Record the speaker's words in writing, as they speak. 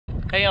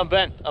Hey, I'm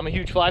Ben. I'm a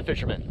huge fly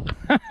fisherman.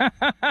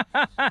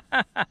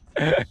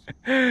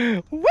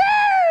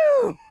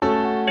 Woo!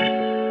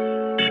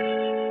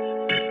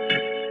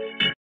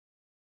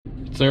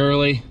 It's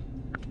early.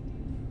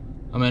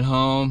 I'm at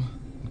home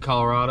in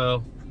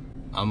Colorado.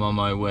 I'm on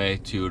my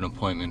way to an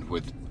appointment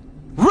with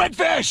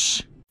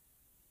Redfish!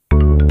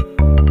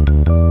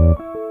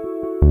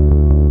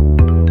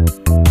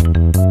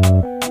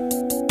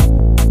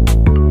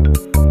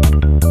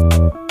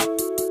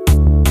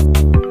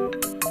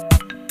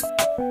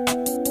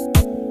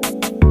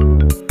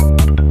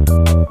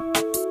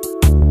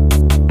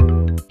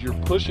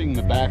 Pushing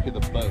the back of the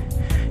boat.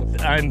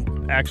 I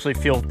actually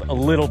feel a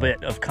little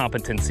bit of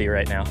competency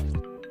right now.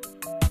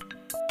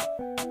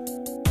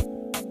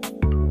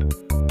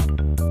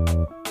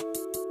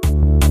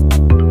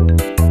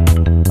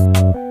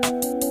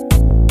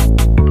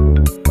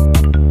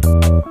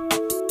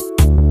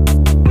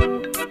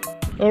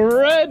 A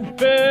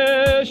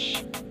redfish!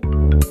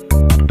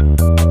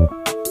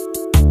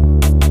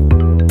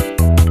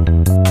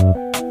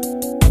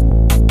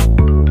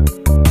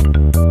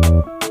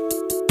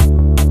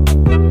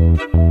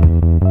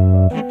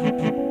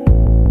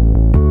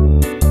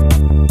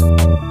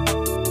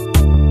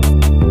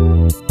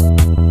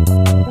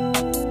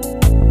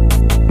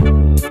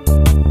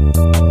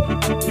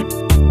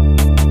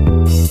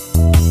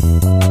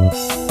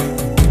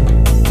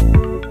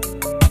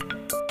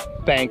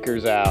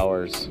 Banker's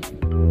hours.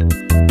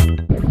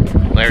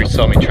 Larry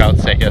saw me trout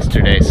set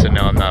yesterday, so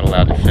now I'm not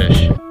allowed to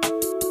fish.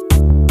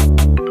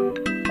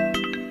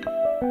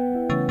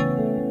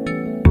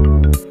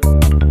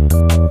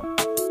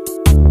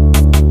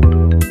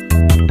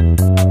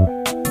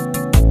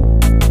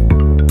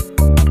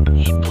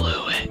 He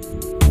blew it.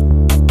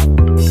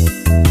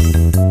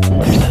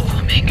 There's that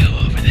flamingo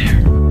over there.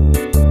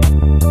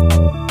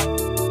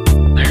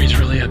 Larry's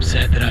really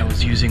upset that I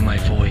was using my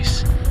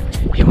voice.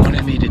 He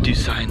wanted me to do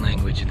sign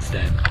language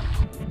instead.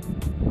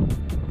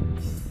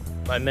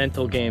 My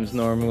mental game's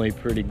normally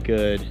pretty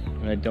good,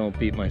 and I don't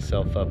beat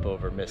myself up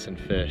over missing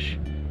fish.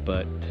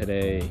 But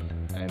today,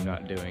 I'm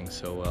not doing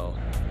so well.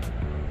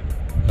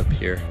 Up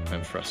here,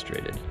 I'm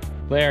frustrated.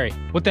 Larry,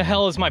 what the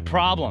hell is my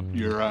problem?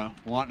 You're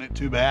wanting it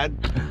too bad?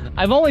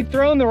 I've only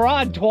thrown the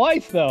rod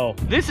twice though.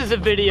 This is a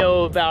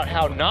video about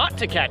how not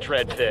to catch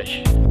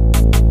redfish.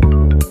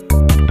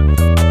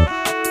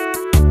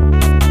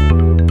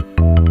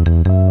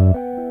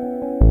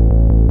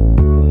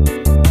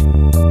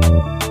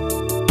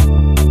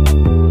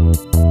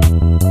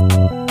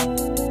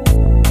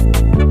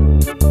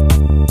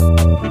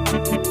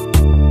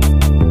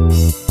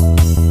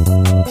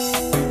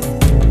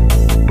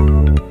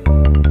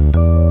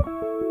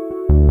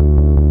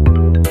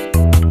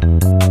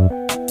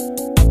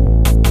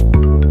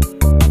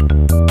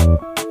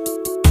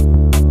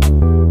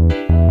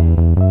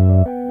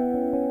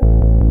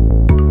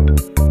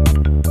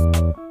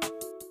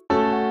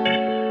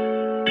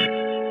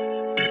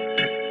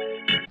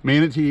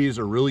 Manatees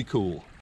are really cool.